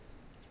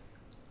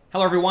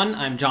Hello everyone,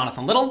 I'm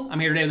Jonathan Little. I'm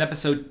here today with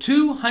episode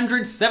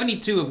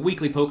 272 of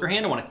Weekly Poker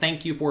Hand. I want to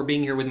thank you for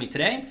being here with me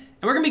today.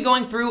 And we're going to be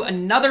going through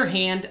another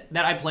hand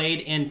that I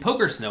played in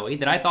Poker Snowy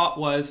that I thought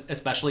was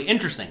especially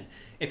interesting.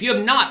 If you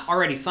have not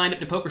already signed up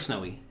to Poker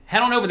Snowy,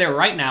 head on over there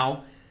right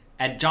now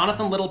at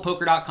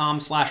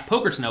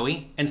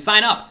jonathanlittlepoker.com/pokersnowy and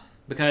sign up,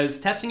 because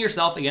testing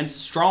yourself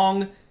against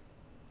strong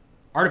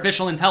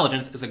artificial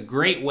intelligence is a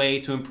great way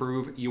to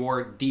improve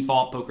your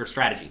default poker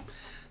strategy.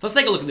 So let's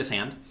take a look at this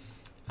hand.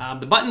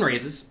 The button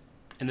raises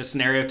in this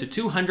scenario to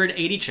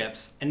 280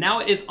 chips, and now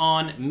it is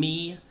on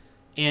me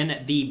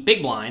in the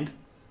big blind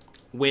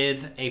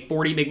with a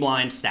 40 big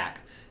blind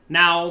stack.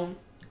 Now,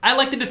 I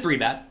like to do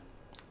 3-bet,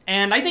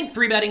 and I think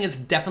 3-betting is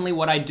definitely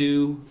what I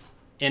do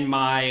in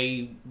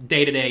my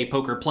day-to-day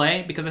poker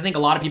play, because I think a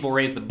lot of people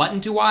raise the button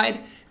too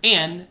wide,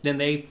 and then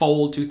they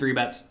fold 2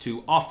 3-bets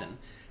too often.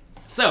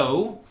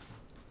 So,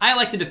 I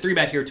like to do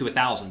 3-bet here to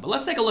 1,000, but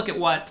let's take a look at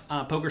what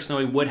Poker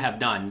Snowy would have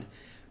done.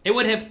 It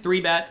would have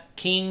 3-bet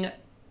king.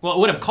 Well, it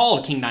would have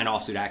called king 9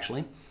 offsuit,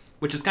 actually,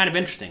 which is kind of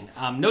interesting.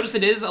 Notice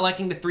it is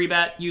electing to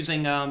 3-bet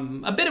using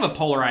a bit of a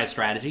polarized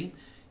strategy.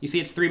 You see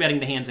it's 3-betting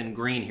the hands in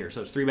green here,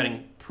 so it's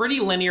 3-betting pretty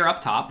linear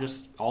up top,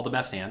 just all the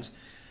best hands.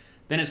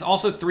 Then it's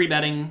also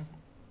 3-betting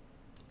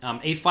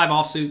ace 5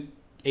 offsuit,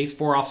 ace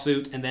 4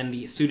 offsuit, and then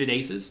the suited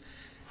aces.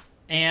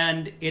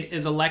 And it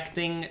is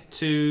electing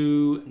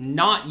to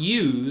not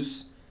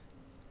use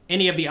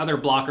any of the other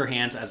blocker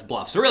hands as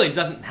bluffs. So really it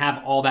doesn't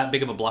have all that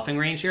big of a bluffing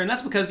range here, and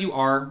that's because you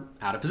are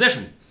out of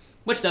position,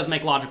 which does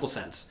make logical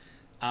sense.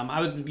 I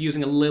was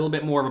using a little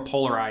bit more of a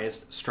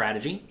polarized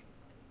strategy,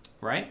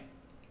 right?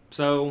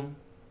 So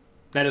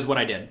that is what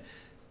I did.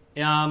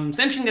 It's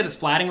interesting that his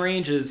flatting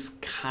range is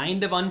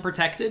kind of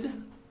unprotected,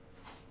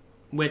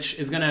 which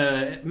is going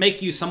to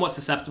make you somewhat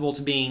susceptible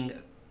to being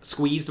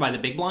squeezed by the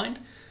big blind.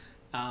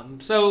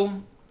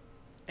 So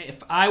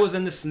if I was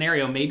in this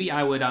scenario, maybe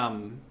I would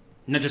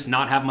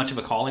not have much of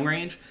a calling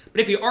range.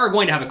 But if you are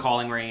going to have a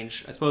calling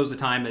range, I suppose the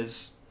time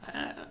is...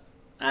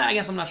 I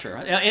guess I'm not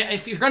sure.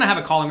 If you're going to have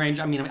a calling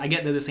range, I mean, I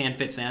get that this hand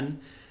fits in.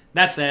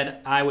 That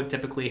said, I would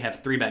typically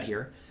have 3-bet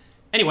here.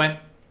 Anyway,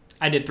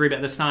 I did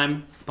 3-bet this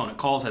time. Opponent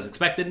calls as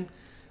expected.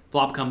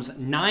 Flop comes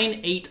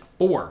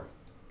 9-8-4.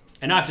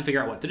 And now I have to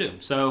figure out what to do.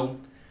 So,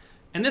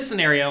 in this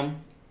scenario,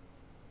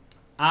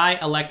 I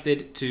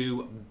elected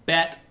to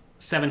bet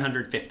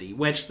 750,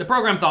 which the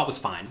program thought was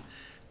fine.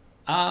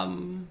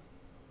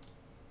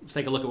 Let's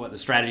take a look at what the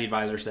strategy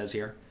advisor says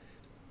here.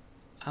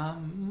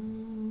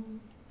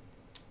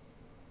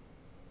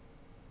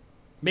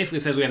 Basically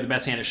says we have the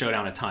best hand at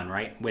showdown a ton,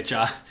 right? Which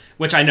I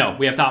know.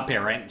 We have top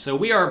pair, right? So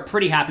we are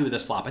pretty happy with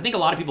this flop. I think a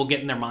lot of people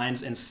get in their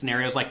minds in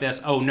scenarios like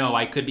this, oh no,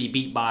 I could be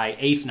beat by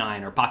ace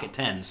 9 or pocket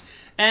 10s.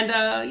 And,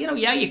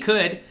 yeah, you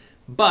could,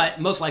 but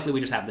most likely we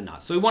just have the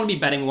nuts. So we want to be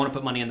betting, we want to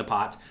put money in the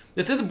pot.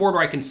 This is a board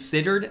where I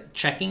considered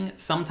checking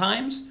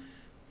sometimes,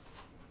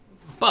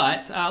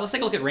 but let's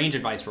take a look at range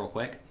advice real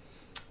quick.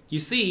 You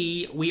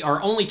see, we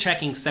are only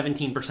checking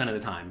 17% of the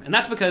time. And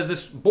that's because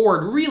this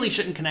board really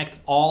shouldn't connect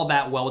all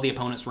that well with the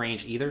opponent's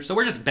range either. So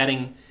we're just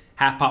betting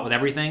half pot with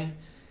everything.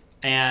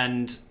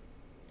 And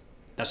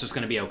that's just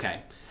going to be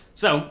okay.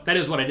 So that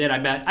is what I did. I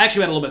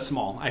actually bet a little bit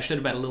small. I should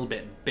have bet a little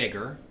bit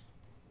bigger.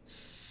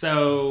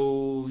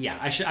 So yeah,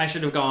 I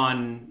should have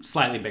gone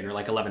slightly bigger,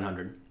 like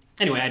 1,100.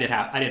 Anyway, I did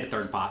a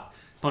third pot.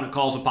 Opponent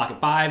calls with pocket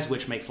 5s,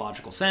 which makes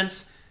logical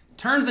sense.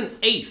 Turns an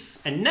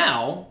ace. And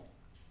now...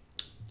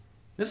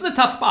 this is a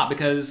tough spot,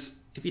 because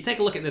if you take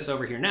a look at this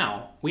over here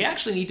now, we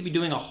actually need to be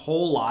doing a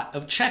whole lot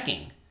of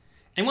checking.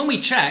 And when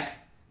we check,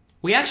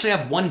 we actually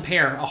have one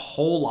pair a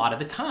whole lot of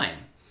the time.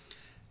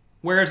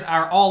 Whereas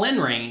our all-in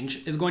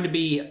range is going to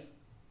be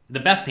the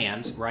best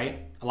hands, right?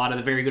 A lot of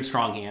the very good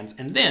strong hands.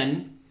 And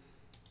then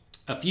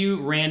a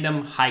few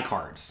random high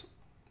cards,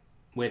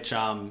 which,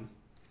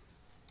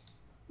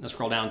 let's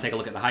scroll down and take a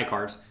look at the high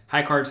cards.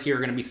 High cards here are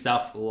going to be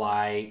stuff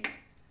like...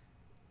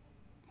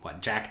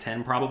 Jack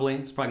 10 probably.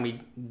 It's probably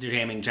going to be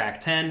jamming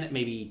Jack 10,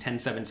 maybe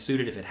 10-7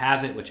 suited if it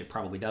has it, which it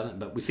probably doesn't.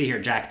 But we see here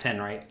Jack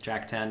 10, right?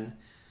 Jack 10,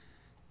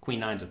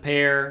 Queen 9's a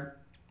pair,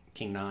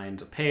 King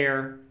 9's a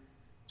pair.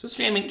 So it's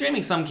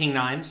jamming some King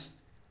 9s.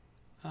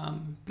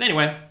 But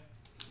anyway,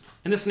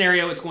 in this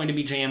scenario, it's going to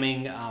be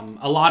jamming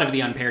a lot of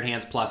the unpaired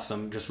hands plus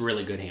some just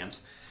really good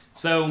hands.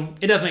 So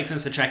it does make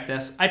sense to check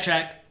this. I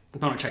check.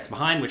 Opponent checks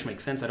behind, which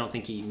makes sense. I don't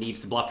think he needs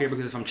to bluff here,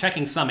 because if I'm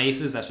checking some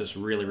aces, that's just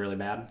really, really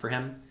bad for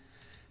him.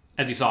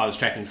 As you saw, I was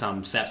checking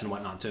some sets and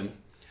whatnot too.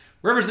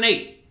 River's an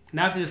 8.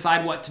 Now I have to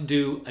decide what to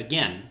do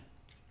again.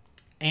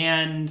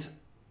 And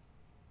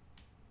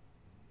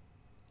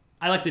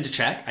I elected to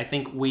check. I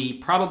think we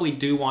probably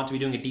do want to be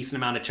doing a decent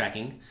amount of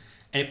checking.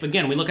 And if,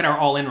 again, we look at our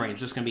all-in range,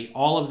 there's going to be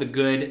all of the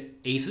good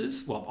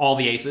aces, well, all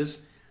the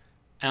aces.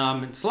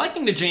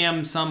 Selecting to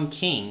jam some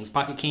kings,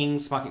 pocket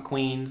queens,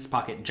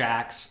 pocket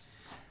jacks.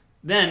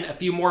 Then a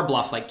few more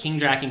bluffs like king,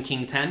 jack, and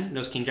king 10.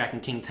 Those king, jack,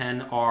 and king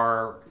 10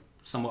 are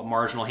somewhat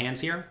marginal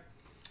hands here.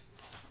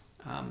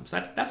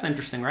 So that's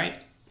interesting,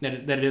 right?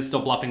 that it is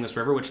still bluffing this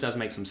river, which does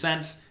make some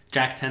sense.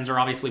 Jack 10s are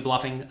obviously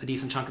bluffing a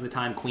decent chunk of the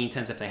time, Queen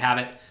 10s if they have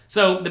it.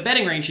 So the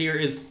betting range here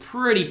is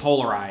pretty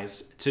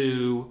polarized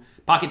to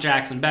pocket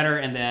jacks and better,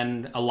 and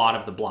then a lot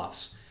of the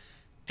bluffs.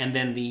 And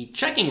then the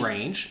checking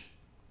range,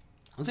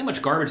 let's see how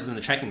much garbage is in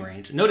the checking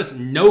range. Notice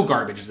no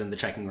garbage is in the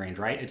checking range,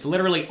 right? It's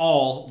literally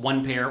all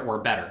one pair or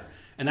better.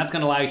 And that's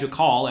going to allow you to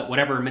call at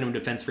whatever minimum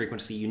defense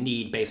frequency you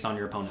need based on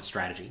your opponent's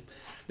strategy.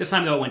 This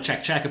time, though, it went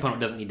check-check. Opponent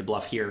doesn't need to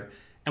bluff here.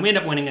 And we end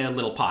up winning a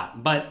little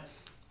pot. But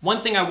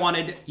one thing I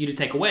wanted you to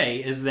take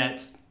away is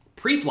that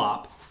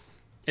pre-flop,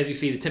 as you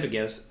see the tip it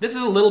gives, this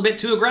is a little bit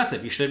too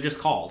aggressive. You should have just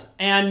called.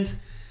 And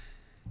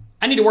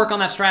I need to work on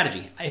that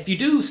strategy. If you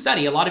do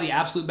study a lot of the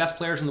absolute best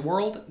players in the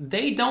world,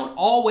 they don't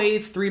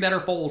always 3-bet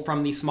or fold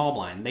from the small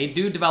blind. They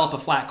do develop a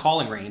flat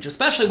calling range,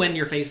 especially when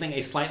you're facing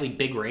a slightly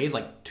big raise,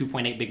 like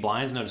 2.8 big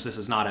blinds. Notice this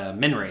is not a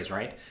min raise,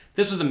 right? If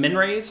this was a min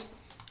raise,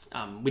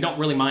 we don't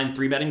really mind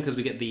 3-betting because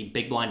we get the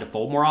big blind to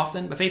fold more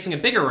often. But facing a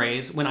bigger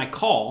raise, when I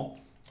call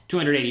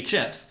 280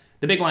 chips,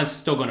 the big blind's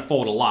still going to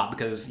fold a lot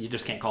because you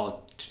just can't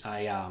call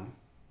a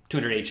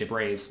 280 chip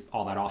raise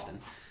all that often.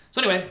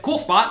 So anyway, cool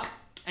spot.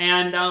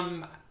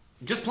 And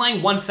just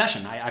playing one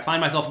session, I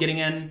find myself getting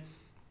in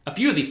a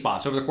few of these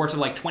spots over the course of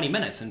like 20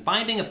 minutes and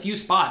finding a few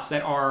spots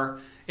that are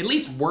at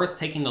least worth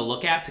taking a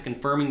look at to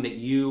confirming that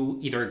you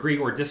either agree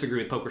or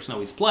disagree with Poker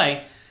Snowy's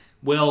play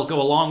will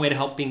go a long way to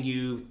helping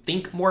you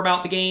think more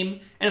about the game.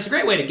 And it's a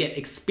great way to get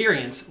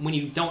experience when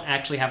you don't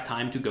actually have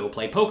time to go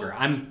play poker.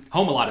 I'm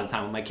home a lot of the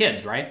time with my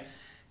kids, right?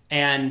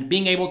 And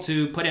being able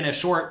to put in a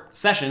short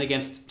session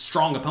against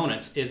strong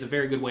opponents is a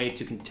very good way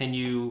to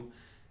continue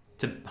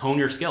to hone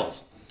your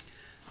skills.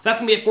 So that's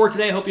going to be it for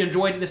today. I hope you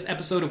enjoyed this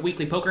episode of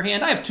Weekly Poker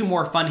Hand. I have 2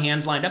 more fun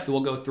hands lined up that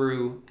we'll go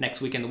through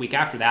next week and the week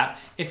after that.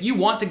 If you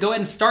want to go ahead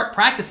and start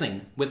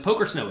practicing with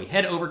Poker Snowy,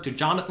 head over to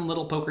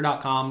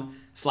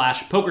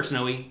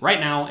jonathanlittlepoker.com/PokerSnowy right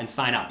now and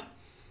sign up.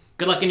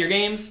 Good luck in your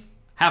games,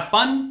 have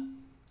fun,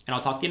 and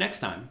I'll talk to you next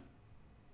time.